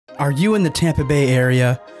Are you in the Tampa Bay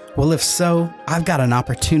area? Well, if so, I've got an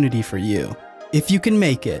opportunity for you. If you can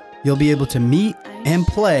make it, you'll be able to meet and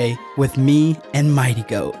play with me and Mighty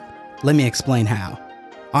Goat. Let me explain how.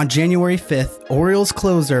 On January 5th, Orioles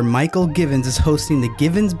closer Mychal Givens is hosting the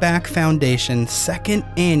Givens Back Foundation second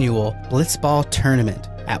annual Blitzball tournament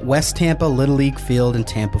at West Tampa Little League Field in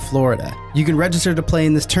Tampa, Florida. You can register to play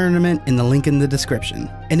in this tournament in the link in the description.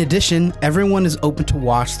 In addition, everyone is open to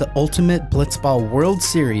watch the Ultimate Blitzball World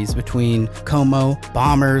Series between Como,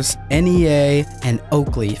 Bombers, NEA, and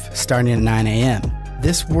Oakleaf starting at 9 a.m.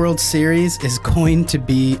 This World Series is going to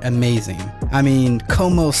be amazing. I mean,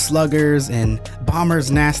 Como sluggers and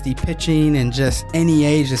Bombers nasty pitching and just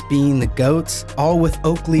NEA just being the goats, all with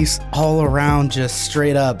Oakleaf's all around just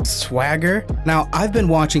straight up swagger. Now, I've been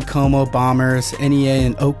watching Como, Bombers, NEA,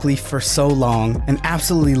 and Oakleaf for so long and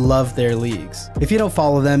absolutely love their leagues. If you don't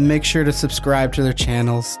follow them, make sure to subscribe to their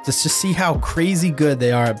channels just to see how crazy good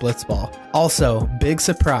they are at Blitzball. Also, big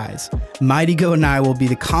surprise, Mighty Goat and I will be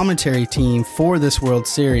the commentary team for this World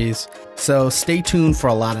Series, so stay tuned for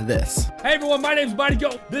a lot of this. Hey everyone, my name's Mighty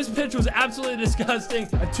Goat. This pitch was absolutely disgusting.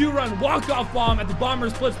 A 2-run walk-off bomb at the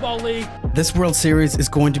Bombers Blitzball League. This World Series is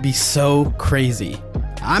going to be so crazy.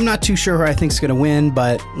 I'm not too sure who I think is going to win,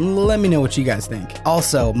 but let me know what you guys think.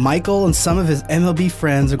 Also, Mychal and some of his MLB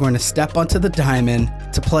friends are going to step onto the diamond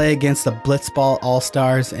to play against the Blitzball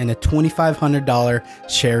All-Stars in a $2,500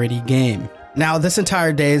 charity game. Now, this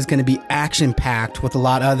entire day is going to be action-packed with a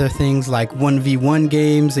lot of other things like 1v1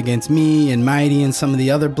 games against me and Mighty and some of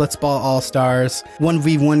the other Blitzball All-Stars,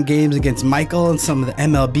 1v1 games against Mychal and some of the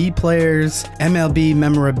MLB players, MLB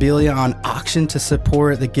memorabilia on auction to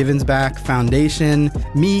support the Givens Back Foundation,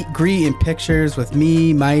 meet, greet, and pictures with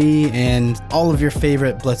me, Mighty, and all of your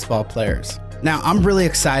favorite Blitzball players. Now, I'm really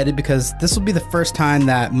excited because this will be the first time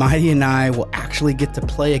that Mighty and I will actually get to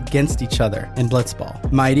play against each other in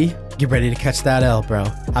Blitzball. Mighty, get ready to catch that L, bro.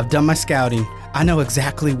 I've done my scouting. I know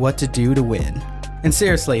exactly what to do to win. And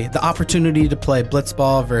seriously, the opportunity to play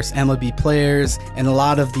Blitzball versus MLB players and a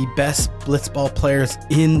lot of the best Blitzball players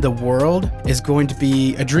in the world is going to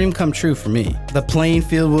be a dream come true for me. The playing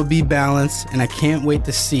field will be balanced, and I can't wait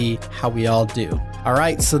to see how we all do.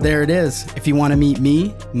 Alright, so there it is. If you want to meet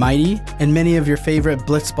me, Mighty, and many of your favorite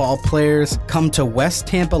Blitzball players, come to West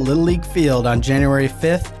Tampa Little League Field on January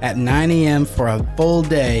 5th at 9 a.m. for a full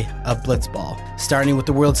day of Blitzball, starting with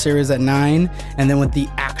the World Series at 9 and then with the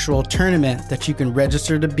actual tournament that you can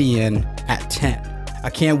register to be in at 10.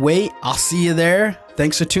 I can't wait. I'll see you there.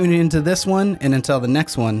 Thanks for tuning into this one, and until the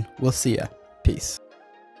next one, we'll see ya. Peace.